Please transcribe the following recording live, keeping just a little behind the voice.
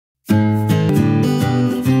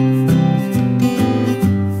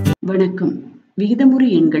விகிதமுறு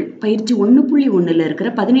எண்கள் பயிற்சி 1.1ல இருக்கிற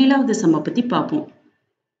 17வது சம்ம பத்தி பார்ப்போம்.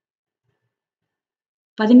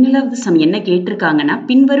 17வது சம் என்ன கேட்டிருக்காங்கன்னா,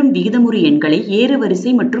 பின்வரும் விகிதமுறு எண்களை ஏறு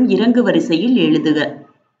வரிசை மற்றும் இறங்கு வரிசையில் எழுதுக.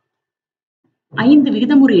 5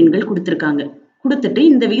 விகிதமுறு எண்கள் கொடுத்திருக்காங்க. கொடுத்துட்டு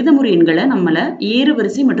இந்த விகிதமுறு எண்களை நம்மள ஏறு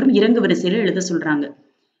வரிசை மற்றும் இறங்கு வரிசையில எழுத சொல்றாங்க.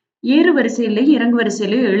 ஏறு வரிசையிலையும் இறங்கு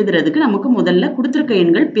வரிசையிலையும் எழுதுறதுக்கு நமக்கு முதல்ல கொடுத்திருக்க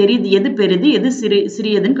எண்கள் பெரிது எது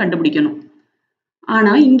சிறியதுன்னு கண்டுபிடிக்கணும்.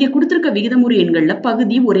 ஆனா இங்க கொடுத்திருக்க விகிதமுறு எண்கள்ல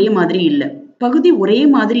பகுதி ஒரே மாதிரி இல்ல. பகுதி ஒரே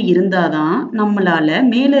மாதிரி இருந்தாதான் நம்மளால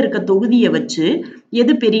மேல இருக்க தொகுதியை வச்சு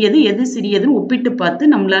எது பெரியது எது சிறியதுன்னு ஒப்பிட்டு பார்த்து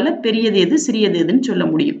நம்மளால பெரியது எது சிறியது எதுன்னு சொல்ல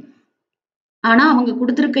முடியும். ஆனா அவங்க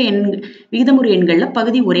கொடுத்திருக்க விகிதமுறு எண்கள்ல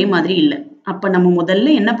பகுதி ஒரே மாதிரி இல்ல. அப்ப நம்ம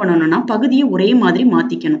முதல்ல என்ன பண்ணணும்னா பகுதியை ஒரே மாதிரி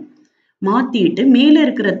மாத்திக்கணும். மாத்திட்டு மேல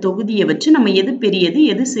இருக்கிற தொகுதியை வச்சு நம்ம எது பெரியது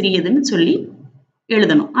எது சிறியதுன்னு சொல்லி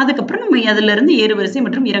எழுதணும். அதுக்கப்புறம் நம்ம அதுல இருந்து ஏறு வரிசை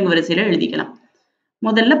மற்றும் இறங்கு வரிசையில எழுதிக்கலாம்.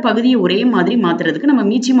 முதல்ல பகுதியை ஒரே மாதிரி மாத்துறதுக்கு நம்ம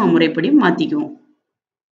மீச்சிமா முறைப்படி மாத்திக்குவோம்.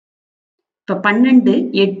 இப்ப 12,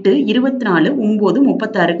 8, 24, 9,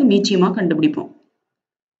 36க்கு மீச்சிமா கண்டுபிடிப்போம்.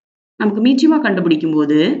 நமக்கு மீச்சிமா கண்டுபிடிக்கும்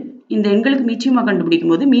போது இந்த எண்களுக்கு மீச்சிமா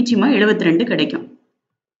கண்டுபிடிக்கும் போது மீச்சிமா 72 கிடைக்கும்.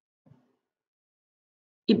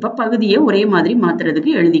 இப்ப பகுதியை ஒரே மாதிரி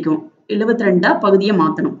மாத்துறதுக்கு எழுதிக்குவோம். 72 பகுதியை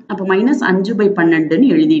மாத்தணும். அப்ப -5/12ன்னு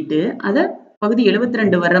எழுதிட்டு அதை பகுதி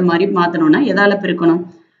 72 வர்ற மாதிரி மாத்தணும்னா எதால பெருக்கணும்?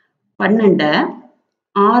 12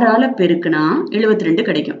 6ஆல பெருக்குனா 72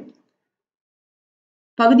 கிடைக்கும்.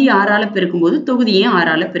 பகுதி 6ஆல பெருக்கும்போது தொகுதியை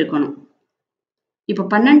 6ஆல பெருக்கணும். இப்ப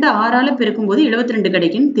 12 6ஆல பெருக்கும்போது 72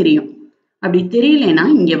 கிடைக்கும்னு தெரியும். அப்படி தெரியலனா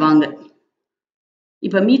இங்க வாங்க.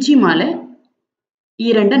 இப்ப மீச்சிமால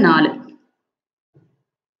 2 4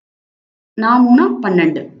 4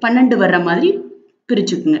 3 12 வர்ற மாதிரி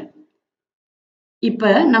பிரிச்சுக்குங்க. இப்ப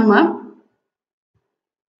நம்ம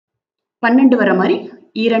 12 வர்ற மாதிரி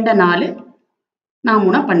 2 4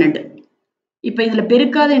 4 12. இப்ப இதுல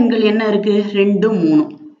பெருக்காத எண்கள் என்ன இருக்கு? 2 3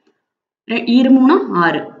 3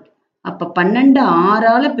 6. அப்ப 12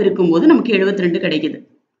 6ஆல பெருக்கும் போது நமக்கு 72 கிடைக்குது.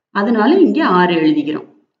 அதனால இங்க 6 எழுதிக்கிறோம்.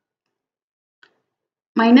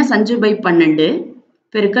 -5/12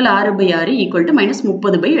 பெருக்கல் 6/6 ஈக்குவல் டு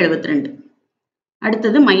 -30/72.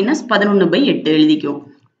 அடுத்தது -11/8 எழுதிக்குவோம்.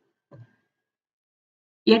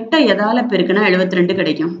 8 எதால பெருக்குனா 72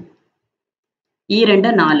 கிடைக்கும்? 2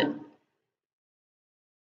 4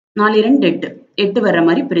 4 2 8 8 வர்ற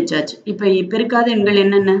மாதிரி பிரிச்சாச்சு. இப்ப பெருக்காத எண்கள்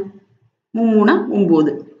என்னென்ன? 3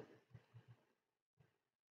 9.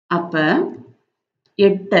 அப்ப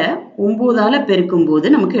 8 9ஆல பெருக்கும் போது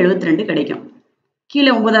நமக்கு 72 கிடைக்கும்.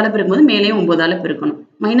 கீழே 9ஆல பெருக்கும்போது மேலே 9ஆல பெருக்கணும்.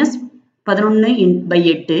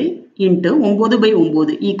 -11/8 இன்ட்டு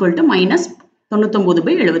 9/9 ஈக்குவல் டு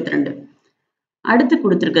 -99/72. அடுத்து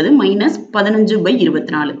கொடுத்திருக்கிறது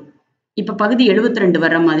 -15/24. இப்ப பகுதி 72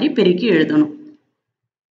 வர்ற மாதிரி பெருக்கி எழுதணும்.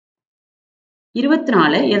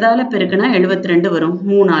 24 எதால பெருக்குனா 72 வரும்?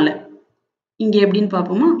 3ஆல. இங்க எப்படின்னு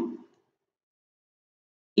பார்ப்போமா?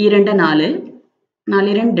 2 4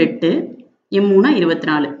 4 2 8 3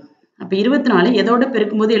 24. அப்ப 24 எதோட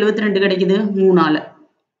பெருக்கும்போது 72 கிடைக்குது? 3ஆல.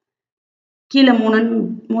 கீழே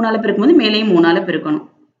 3ஆல பெருக்கும்போது மேலேயும் 3ஆல பெருக்கணும்.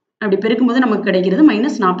 அப்படி பெருக்கும்போது நமக்கு கிடைக்கிறது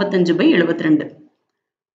 -45/72.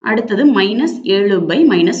 அடுத்தது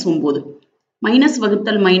 -7/-9. மைனஸ்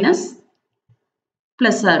வகுத்தல் மைனஸ்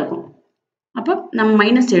பிளஸ்ஸா இருக்கும். அப்ப நம்ம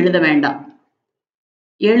மைனஸ் எழுத வேண்டாம்.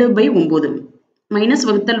 7/9 மைனஸ்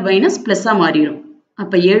வகுத்தல் மைனஸ் பிளஸ்ஸா மாறிடும்.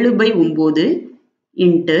 அப்ப 7/9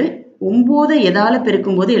 இன்ட்டு 9 எதால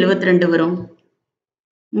பெருக்கும்போது 72 வரும்?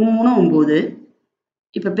 3 9.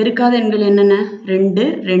 இப்ப பெருக்காத எண்கள் என்னென்ன? 2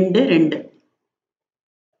 2 2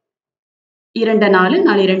 2 4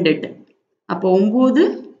 4 2 8. அப்போ 9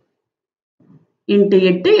 இன்ட்டு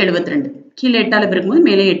 8 72. கீழே 8ஆல பெருக்கும்போது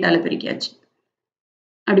மேலே 8ஆல பெருக்கியாச்சு.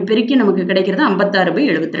 அப்படி பெருக்கி நமக்கு கிடைக்கிறது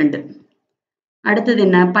 56/72. அடுத்தது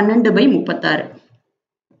என்ன? 12/36.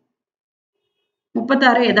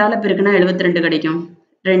 36 எதால பெருக்குனா 72 கிடைக்கும்?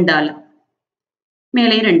 2ஆல.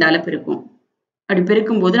 மேலே 2ஆல பெருக்கும். அப்படி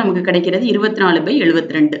பெருக்கும் போது நமக்கு கிடைக்கிறது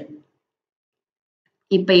 24/72.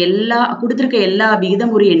 இப்ப கொடுத்திருக்க எல்லா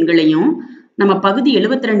விகிதமுறு எண்களையும் நம்ம பகுதி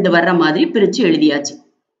 72 வர்ற மாதிரி பிரிச்சு எழுதியாச்சு.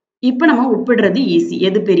 இப்ப நம்ம ஒப்பிடுறது ஈஸி.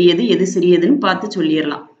 எது பெரியது எது சிறியதுன்னு பார்த்து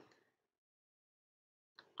சொல்லிடலாம்.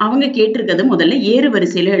 அவங்க கேட்டிருக்கிறது முதல்ல ஏறு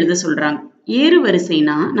வரிசையில எழுத சொல்றாங்க. ஏறு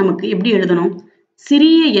வரிசைனா நமக்கு எப்படி எழுதணும்?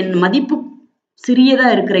 சிறிய எண் மதிப்பு சிறியதா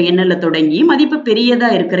இருக்கிற எண்ணில தொடங்கி மதிப்பு பெரியதா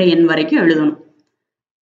இருக்கிற எண் வரைக்கும் எழுதணும்.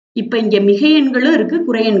 இப்ப இங்க மிகை எண்களும் இருக்கு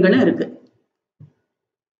குறையெண்களும் இருக்கு.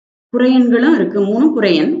 குறையெண்களும் இருக்கு. 3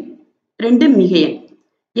 குறையெண் 2 மிகையெண்.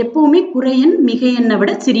 எப்பவுமே குறையெண் மிகையெண்ணை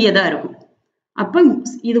விட சிறியதா இருக்கும். அப்ப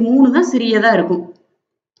இது 3 தான் சிறியதா இருக்கும்.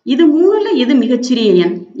 இது 3ல எது மிகச்சிறிய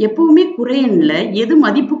எண்? எப்பவுமே குறையெண்ல எது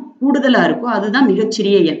மதிப்பு கூடுதலா இருக்கோ அதுதான்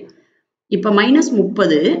மிகச்சிறிய எண். இப்ப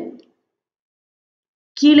 -30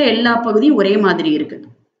 கீழே எல்லா பகுதியும் ஒரே மாதிரி இருக்கு.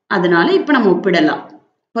 அதனால இப்ப நம்ம ஒப்பிடலாம்.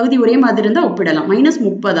 பகுதி ஒரே மாதிரி இருந்தா ஒப்பிடலாம்.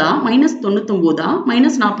 -30 -99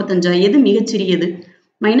 -45 எது மிகச்சிறியது?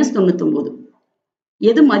 -99.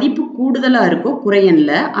 எது மதிப்பு கூடுதலா இருக்கோ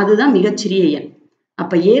குறையெண்ல அதுதான் மிகச்சிறிய எண்.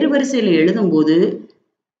 அப்ப ஏறுவரிசையில எழுதும்போது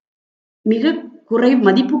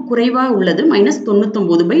மதிப்பு குறைவா உள்ளது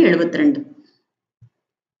 -99/72.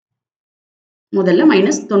 முதல்ல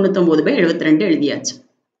 -99/72 எழுதியாச்சு.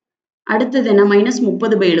 அடுத்தது என்ன?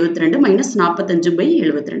 -30/72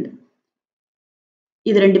 -45/72.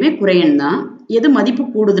 இது ரெண்டுமே குறையெண் தான். எது மதிப்பு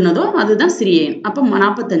கூடுதுனதோ அதுதான் சிறிய எண். அப்ப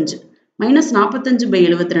 45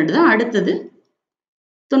 -45/72 தான் அடுத்தது.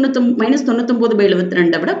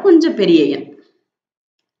 -99/72 விட கொஞ்சம் பெரிய எண்.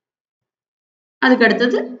 அதுக்கு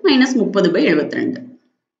அடுத்தது -30/72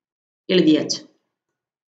 எழுதியாச்சு.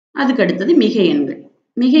 அதுக்கு அடுத்தது மிக எண்கள்.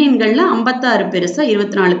 மிக எண்கள்ல 56 பெருசா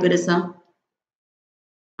 24 பெருசா?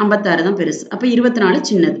 56 தான் பெருசு. அப்ப 24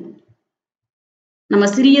 சின்னது. நம்ம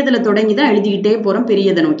சிறியதுல தொடங்கி தான் எழுதிக்கிட்டே போறோம்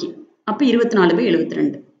பெரியதை நோக்கி. அப்ப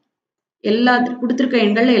 24/72. கொடுத்திருக்க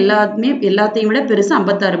எண்கள்ல எல்லாத்தையும் விட பெருசு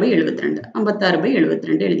 56/72.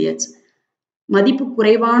 56/72 எழுதியாச்சு. மதிப்பு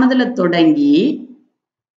குறைவானதுல தொடங்கி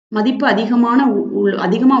மதிப்பு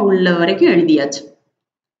அதிகமா உள்ள வரைக்கும் எழுதியாச்சு.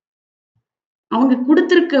 அவங்க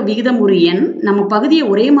கொடுத்திருக்க விகிதமுறு எண் நம்ம பகுதியை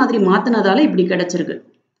ஒரே மாதிரி மாத்தினதால இப்படி கிடைச்சிருக்கு.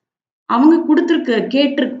 அவங்க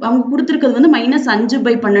கொடுத்திருக்கிறது வந்து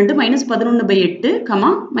 -5/12 -11/8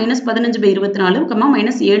 -15/24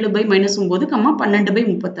 -7/-9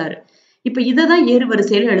 12/36. இப்ப இததான் ஏறு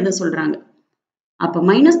வரிசையில எழுத சொல்றாங்க. அப்ப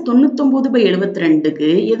 -99/72க்கு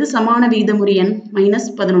எது சமான விகிதமுறு எண்?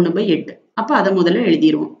 -11/8. அப்ப அதை முதல்ல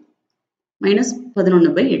எழுதிருவோம்.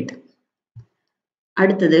 -11/8.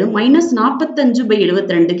 அடுத்தது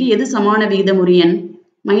 -45/72க்கு எது சமான விகிதமுறு எண்?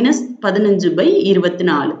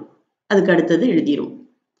 -15/24. அதுக்கு அடுத்தது எழுதிரும்.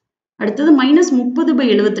 அடுத்தது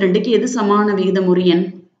 -30/72க்கு எது சமான விகிதமுறு எண்?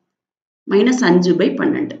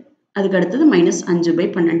 -5/12. அதுக்கு அடுத்தது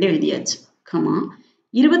 -5/12 எழுதியாச்சு.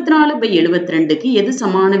 24/72க்கு எது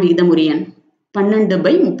சமான விகிதமுறு எண்?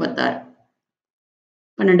 12/36.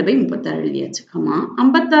 12/36 எழுதியாச்சு.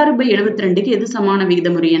 56/72க்கு எது சமான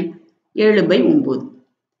விகிதமுறு எண்? 7/9.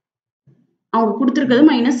 அவங்க கொடுத்திருக்கிறது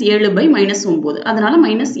 -7/-9. அதனால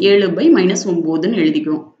 -7/-9ன்னு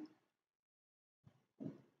எழுதிக்குவோம்.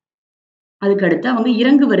 அதுக்கு அடுத்து அவங்க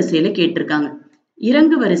இறங்கு வரிசையில கேட்டிருக்காங்க.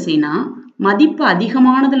 இறங்கு வரிசைனா மதிப்பு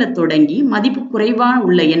அதிகமானதுல தொடங்கி மதிப்பு குறைவா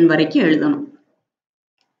உள்ள எண் வரைக்கும் எழுதணும்.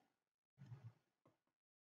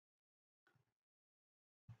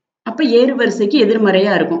 அப்ப ஏறு வரிசைக்கு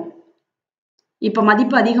எதிர்மறையா இருக்கும். இப்ப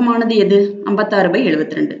மதிப்பு அதிகமானது எது?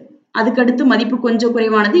 56/72. அதுக்கடுத்து மதிப்பு கொஞ்சம்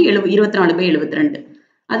குறைவானது 24/72.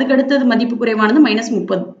 அதுக்கடுத்தது மதிப்பு குறைவானது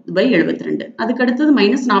 -30/72. அதுக்கடுத்தது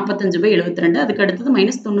 -45/72. அதுக்கடுத்தது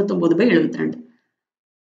 -99/72.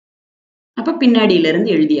 அப்ப பின்னாடியில இருந்து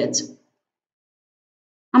எழுதியாச்சு.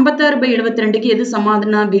 56/72க்கு எது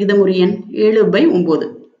சமான விகிதமுறு எண்? 7/9.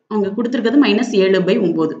 அவங்க கொடுத்திருக்கிறது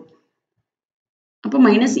 -7/9. அப்ப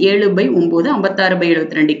 -7/9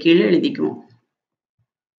 56/72 கீழே எழுதிக்குவோம்.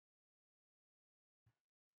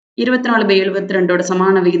 24/72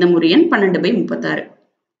 சமான விகிதமுறு எண் 12/36.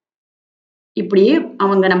 இப்படியே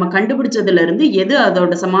அவங்க நம்ம கண்டுபிடிச்சதுல இருந்து எது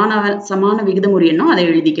அதோட சமான விகிதமுறு எண்ணோ அதை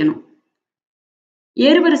எழுதிக்கணும்.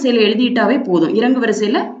 ஏறு வரிசையில எழுதிட்டாவே போதும். இறங்கு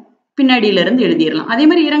வரிசையில பின்னாடியில இருந்து எழுதிடலாம். அதே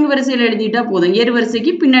மாதிரி இறங்கு வரிசையில எழுதிட்டா போதும். ஏறு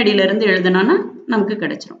வரிசைக்கு பின்னாடியில இருந்து எழுதுனா நமக்கு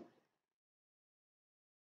கிடைச்சிரும்.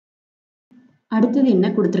 அடுத்தது என்ன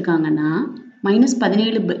கொடுத்திருக்காங்கன்னா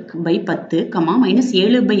 -17/10 -7/5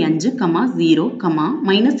 0 -2/4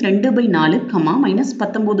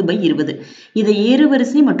 -19/20. இதை ஏறு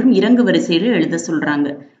வரிசை மற்றும் இறங்கு வரிசையில எழுத சொல்றாங்க.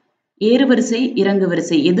 ஏறு வரிசை இறங்கு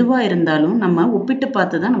வரிசை எதுவா இருந்தாலும் நம்ம ஒப்பிட்டு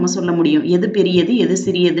பார்த்து தான் நம்ம சொல்ல முடியும். எது பெரியது எது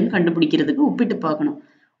சிறியதுன்னு கண்டுபிடிக்கிறதுக்கு ஒப்பிட்டு பார்க்கணும்.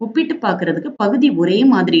 ஒப்பிட்டு பார்க்கறதுக்கு பகுதி ஒரே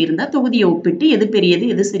மாதிரி இருந்தா தொகுதியை ஒப்பிட்டு எது பெரியது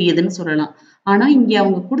எது சிறியதுன்னு சொல்லலாம். ஆனா இங்க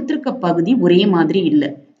அவங்க கொடுத்திருக்க பகுதி ஒரே மாதிரி இல்லை.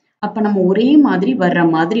 அப்ப நம்ம ஒரே மாதிரி வர்ற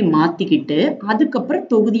மாதிரி மாத்திக்கிட்டு அதுக்கப்புறம்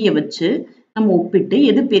தொகுதியை வச்சு நம்ம ஒப்பிட்டு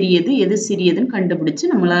எது பெரியது எது சிறியதுன்னு கண்டுபிடிச்சு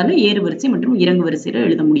நம்மளால ஏறு வரிசை மற்றும் இறங்கு வரிசையில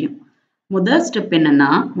எழுத முடியும். முதல் ஸ்டெப்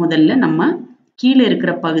என்னன்னா முதல்ல நம்ம கீழே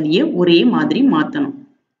இருக்கிற பகுதியை ஒரே மாதிரி மாத்தணும்.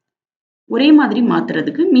 ஒரே மாதிரி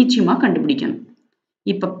மாத்துறதுக்கு மீச்சியமா கண்டுபிடிக்கணும்.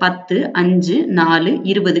 இப்ப 10, 5, 4,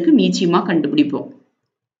 20க்கு மீச்சியமா கண்டுபிடிப்போம்.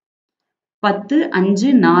 10, 5,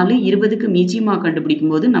 4, 20க்கு மீச்சியமா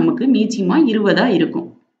கண்டுபிடிக்கும் போது நமக்கு மீச்சியமா 20 இருக்கும்.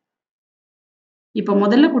 இப்ப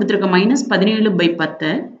முதல்ல கொடுத்திருக்க -17/10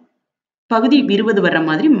 பகுதி 20 வர்ற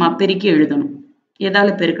மாதிரி பெருக்கி எழுதணும். எதால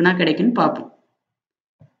பெருக்குனா கிடைக்குன்னு பார்ப்போம்.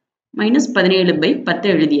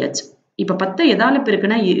 -17/10 எழுதியாச்சு. இப்ப 10 எதால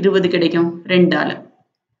பெருக்குனா 20 கிடைக்கும்? 2ஆல.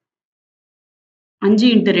 5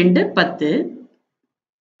 × 2 10.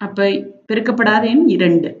 அப்ப பெருக்கப்படாத எண்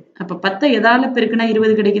 2. அப்ப 10 எதால பெருக்குனா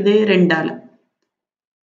 20 கிடைக்குது? 2ஆல.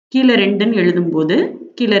 கீழ 2ன்னு எழுதும்போது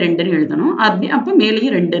கீழ 2ன்னு எழுதணும். அப்ப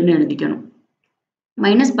மேலேயும் 2ன்னு எழுதிக்கணும்.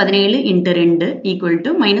 -17 × 2 =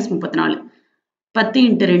 -34. 10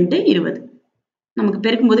 × 2 20. நமக்கு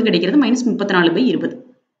பெருக்கும்போது கிடைக்கிறது -34/20.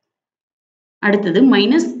 அடுத்தது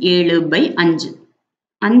 -7/5.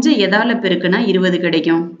 5 எதால பெருக்குனா 20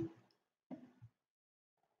 கிடைக்கும்?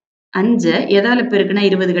 5 எதால பெருக்குனா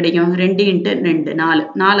 20 கிடைக்கும்? 2 × 2 4.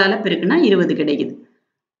 4ஆல பெருக்குனா 20 கிடைக்குது.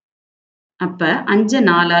 அப்ப 5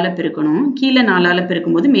 4ஆல பெருக்கணும். கீழ 4ஆல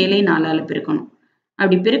பெருக்கும்போது மேலே 4ஆல பெருக்கணும்.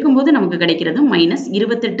 அப்படி பெருக்கும்போது நமக்கு கிடைக்கிறது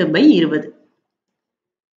 -28/20.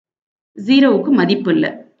 0வுக்கு மதிப்பு இல்ல.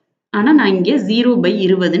 ஆனா நான் இங்க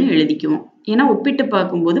 0/20ன்னு எழுதிக்குவோம். ஏன்னா ஒப்பிட்டு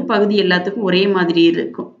பார்க்கும்போது பகுதி எல்லாத்துக்கும் ஒரே மாதிரி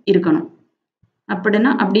இருக்கணும்.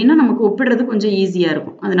 அப்படின்னா நமக்கு ஒப்பிடுறது கொஞ்சம் ஈஸியா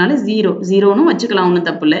இருக்கும். அதனால 0ன்னு வச்சுக்கலாம், ஒண்ணும்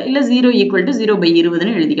தப்பு இல்ல. இல்ல 0 =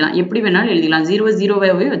 0/20ன்னு எழுதிக்கலாம். எப்படி வேணாலும் எழுதிக்கலாம். 0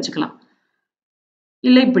 0வாவே வச்சுக்கலாம்.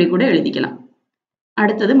 இல்ல இப்படி கூட எழுதிக்கலாம்.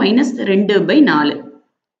 அடுத்தது -2/4.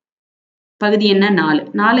 பகுதி என்ன? 4.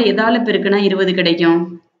 4 எதால பெருக்குனா 20 கிடைக்கும்?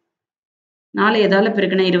 4 எதால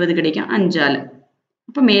பெருக்குனா 20 கிடைக்கும்? 5ஆல.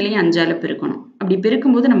 அப்ப மேலேயும் 5ஆல பெருக்கணும். அப்படி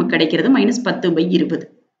பெருக்கும்போது நமக்கு கிடைக்கிறது -10/20.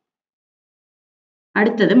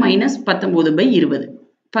 அடுத்தது -19/20.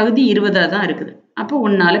 பகுதி 20ஆ தான் இருக்குது. அப்ப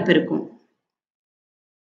 1ஆல பெருக்குவோம்.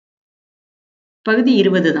 பகுதி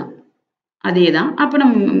 20 தான். அதேதான். அப்ப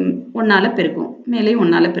நம்ம 1ஆல பெருக்குவோம். மேலேயும்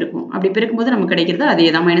 1ஆல பெருக்குவோம். அப்படி பெருக்கும்போது நமக்கு கிடைக்கிறது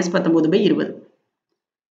அதேதான் -19/20.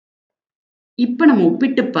 இப்ப நம்ம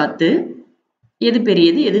ஒப்பிட்டு பார்த்து எது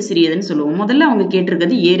பெரியது எது சிறியதுன்னு சொல்லுவோம். முதல்ல அவங்க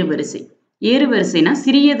கேட்டிருக்கிறது ஏறுவரிசை. ஏறுவரிசைனா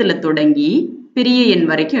சிறியதுல தொடங்கி பெரிய எண்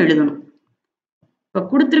வரைக்கும் எழுதணும். இப்ப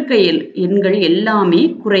கொடுத்திருக்க எண்கள் எல்லாமே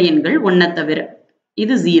குறையெண்கள் 1 தவிர.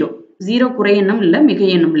 இது 0. 0 குறையெண்ணும் இல்ல, மிகை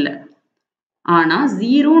எண்ணும் இல்ல. ஆனா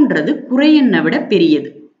 0ன்றது குறையெண்ணை விட பெரியது.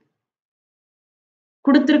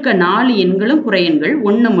 கொடுத்திருக்க 4 எண்களும் குறையெண்கள்,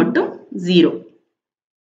 1 மட்டும் 0.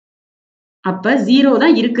 அப்ப 0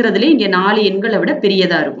 தான் இருக்கிறதுலே இங்க 4 எண்களை விட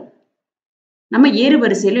பெரியதா இருக்கும். நம்ம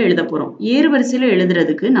ஏறுவரிசையில எழுத போறோம். ஏறுவரிசையில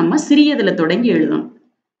எழுதுறதுக்கு நம்ம சிறியதுல தொடங்கி எழுதணும்.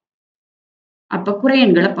 அப்ப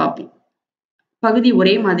குறையெண்களை பார்ப்போம். பகுதி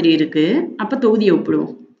ஒரே மாதிரி இருக்கு. அப்ப தொகுதியை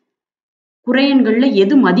ஒப்பிடுவோம். குறையெண்கள்ல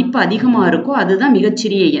எது மதிப்பு அதிகமா இருக்கோ அதுதான்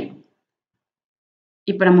மிகச்சிறிய எண்.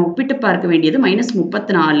 இப்ப நம்ம ஒப்பிட்டு பார்க்க வேண்டியது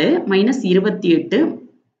 -34, -28,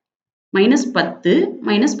 -10,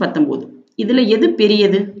 -19. இதுல எது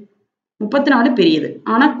பெரியது? 34 பெரியது.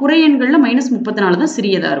 ஆனா குறையெண்கள்ல -34 தான்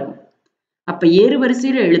சிறியதா இருக்கும். அப்ப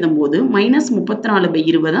ஏறுவரிசையில எழுதும்போது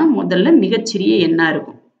 -34/20 தான் முதல்ல மிகச்சிறிய எண்ணா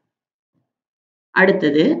இருக்கும்.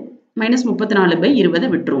 அடுத்தது -34/20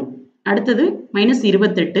 விட்டுருவோம். அடுத்தது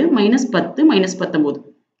 -28, -10, -19.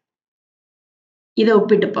 இதை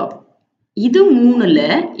ஒப்பிட்டு பார்ப்போம். இது 3ல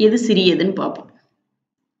எது சிறியதுன்னு பார்ப்போம்.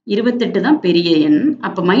 28 தான் பெரிய எண்.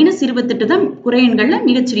 அப்ப -28 தான் குறையெண்கள்ல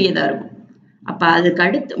மிகச்சிறியதா இருக்கும். அப்ப அதுக்கு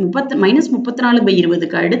அடுத்து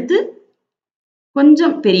 -34/20க்கு அடுத்து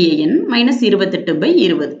கொஞ்சம் பெரிய எண்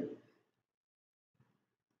 -28/20.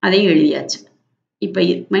 அதையும் எழுதியாச்சு. இப்ப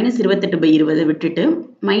 -28/20 விட்டுட்டு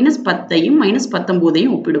 -10யும்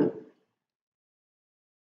 -19யும் ஒப்பிடுவோம்.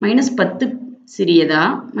 -10 சிறியதா?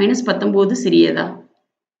 -19 சிறியதா?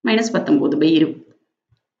 -19/20.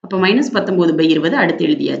 அப்ப -19/20 அடுத்து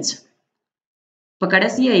எழுதியாச்சு. இப்ப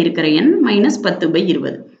கடைசியா இருக்கிற எண்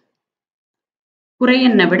 -10/20.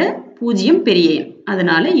 குறையெண்ணை விட 0 பெரிய எண்.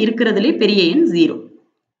 அதனால இருக்கிறதுலே பெரிய எண் 0.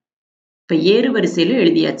 இப்ப ஏறுவரிசையில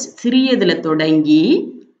எழுதியாச்சு. சிறியதுல தொடங்கி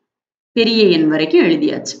பெரிய எண் வரைக்கும்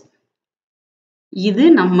எழுதியாச்சு. இது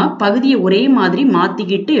நம்ம பகுதியை ஒரே மாதிரி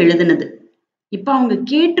மாத்திக்கிட்டு எழுதுனது. இப்ப அவங்க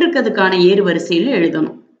கேட்டிருக்கிறதுக்கான ஏறுவரிசையில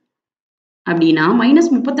எழுதணும். அப்படின்னா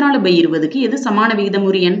 -34/20க்கு எது சமான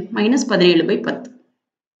விகிதமுறு எண்? -17/10.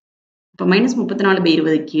 இப்ப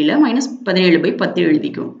 -34/20 கீழே -17/10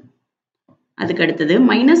 எழுதிக்குவோம். அதுக்கு அடுத்தது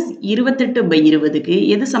 -28/20க்கு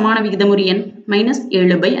எது சமான விகிதமுறு எண்?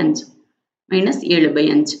 -7/5.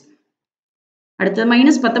 -7/5. அடுத்தது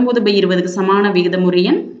 -19/20க்கு சமான விகிதமுறு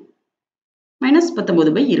எண்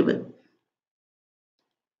 -19/20.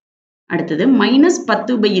 அடுத்தது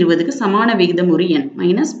 -10/20க்கு சமான விகிதமுறு எண்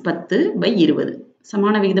 -10/20.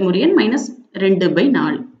 சமான விகிதமுறு எண்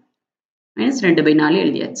 -2/4. -2/4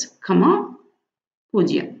 எழுதியாச்சு.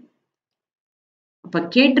 0. அப்ப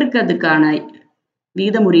கேட்டிருக்கிறதுக்கான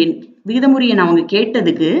விகிதமுறு எண் அவங்க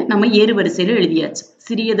கேட்டதுக்கு நம்ம ஏறுவரிசையில எழுதியாச்சு.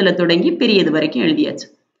 சிறியதுல தொடங்கி பெரியது வரைக்கும் எழுதியாச்சு.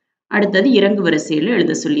 அடுத்தது இறங்கு வரிசையில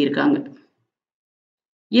எழுத சொல்லியிருக்காங்க.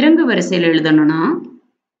 இறங்கு வரிசையில எழுதணும்னா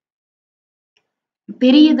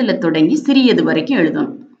பெரியதுல தொடங்கி சிறியது வரைக்கும்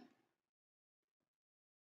எழுதணும்.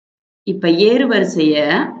 இப்ப ஏறு வரிசைய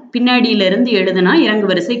பின்னாடியில இருந்து எழுதுனா இறங்கு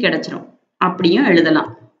வரிசை கிடைச்சிரும். அப்படியும் எழுதலாம்.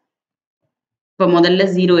 இப்ப முதல்ல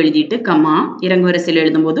 0 எழுதிட்டு கமா இறங்கு வரிசையில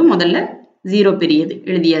எழுதும்போது முதல்ல 0 பெரியது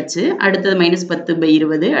எழுதியாச்சு. அடுத்தது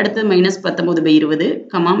 -10/20, அடுத்தது -19/20,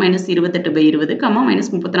 கமா -28/20, கமா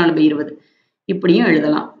 -34/20 இப்படியும்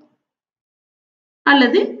எழுதலாம்.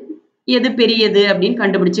 அல்லது எது பெரியது அப்படின்னு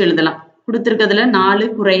கண்டுபிடிச்சு எழுதலாம். கொடுத்திருக்கிறதுல 4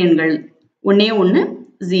 குறையெண்கள். 1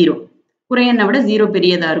 0. குறையெண்ணை விட 0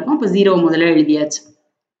 பெரியதா இருக்கும். அப்ப 0 முதல்ல எழுதியாச்சு.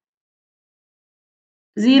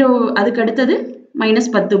 0 அதுக்கு அடுத்தது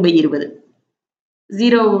 -10/20.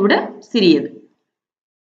 0வை விட சிறியது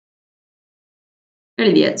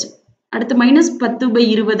எழுதியாச்சு. அடுத்து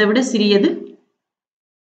 -10/20 விட சிறியது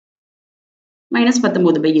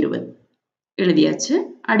 -19/20 எழுதியாச்சு.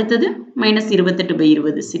 அடுத்தது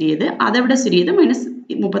 -28/20 சிறியது. அதை விட சிறியது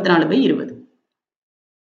 -34/20.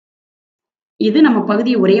 இது நம்ம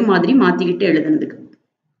பகுதியை ஒரே மாதிரி மாத்திக்கிட்டு எழுதுனதுக்கு.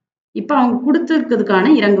 இப்ப அவங்க கொடுத்திருக்கிறதுக்கான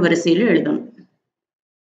இறங்கு வரிசையில எழுதணும்.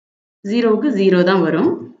 0க்கு 0 தான்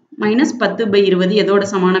வரும். -10/20 எதோட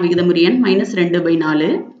சமான விகிதமுறு எண்? -2/4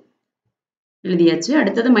 எழுதியாச்சு.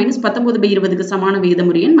 அடுத்தது -19/20க்கு சமான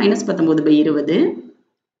விகிதமுறு எண் -19/20.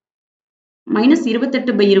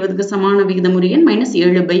 -28/20க்கு சமான விகிதமுறு எண்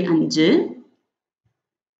 -7/5.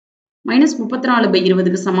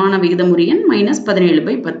 -34/20க்கு சமான விகிதமுறு எண்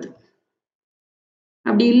 -17/10.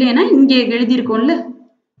 அப்படி இல்லைன்னா இங்கே எழுதியிருக்கோம்ல,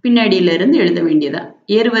 பின்னாடியில இருந்து எழுத வேண்டியதா.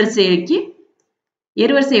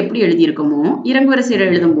 ஏறுவரிசை எப்படி எழுதியிருக்கோமோ இறங்கு வரிசையில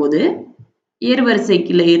எழுதும் போது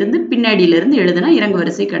ஏறுவரிசைக்குள்ள இருந்து பின்னாடியில இருந்து எழுதுனா இறங்கு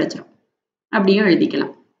வரிசை கிடைச்சிரும். அப்படியும்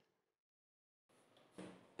எழுதிக்கலாம்.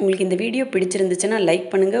 உங்களுக்கு இந்த வீடியோ பிடிச்சிருந்துச்சுன்னா லைக்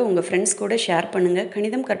பண்ணுங்கள், உங்கள் ஃப்ரெண்ட்ஸ் கூட ஷேர் பண்ணுங்கள்.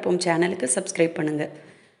 கணிதம் கற்போம் சேனலுக்கு சப்ஸ்கிரைப் பண்ணுங்கள்.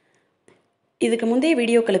 இதுக்கு முந்தைய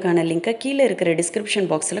வீடியோக்களுக்கான லிங்கை கீழே இருக்கிற டிஸ்கிரிப்ஷன்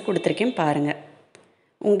பாக்ஸில் கொடுத்துருக்கேன் பாருங்கள்.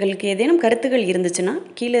 உங்களுக்கு ஏதேனும் கருத்துகள் இருந்துச்சுன்னா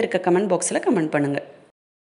கீழே இருக்க கமெண்ட் பாக்ஸில் கமெண்ட் பண்ணுங்கள்.